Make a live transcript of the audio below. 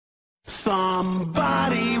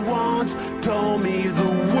Somebody once told me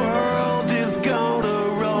the world is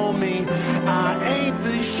gonna roll me. I ain't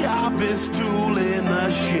the sharpest tool in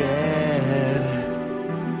the shed.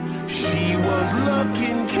 She was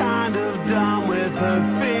looking kind of dumb with her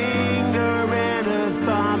finger and her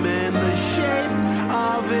thumb in the shape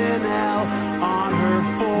of an L on her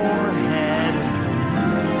forehead.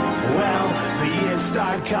 Well, the years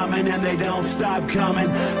start coming and they don't stop coming.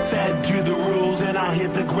 Fed to the rules and I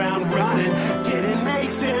hit the ground running. Didn't make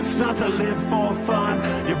sense not to live for fun.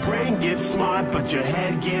 Your brain gets smart but your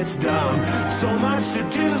head gets dumb. So much to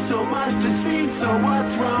do, so much to see. So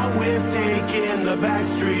what's wrong with taking the back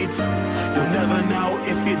streets? You'll never know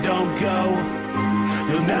if you don't go.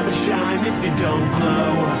 You'll never shine if you don't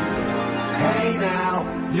glow. Hey now,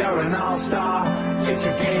 you're an all-star. Get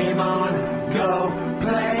your game on, go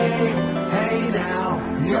play. Hey now,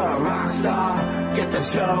 you're a rock star. Get the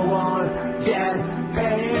show on, get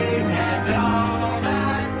paid.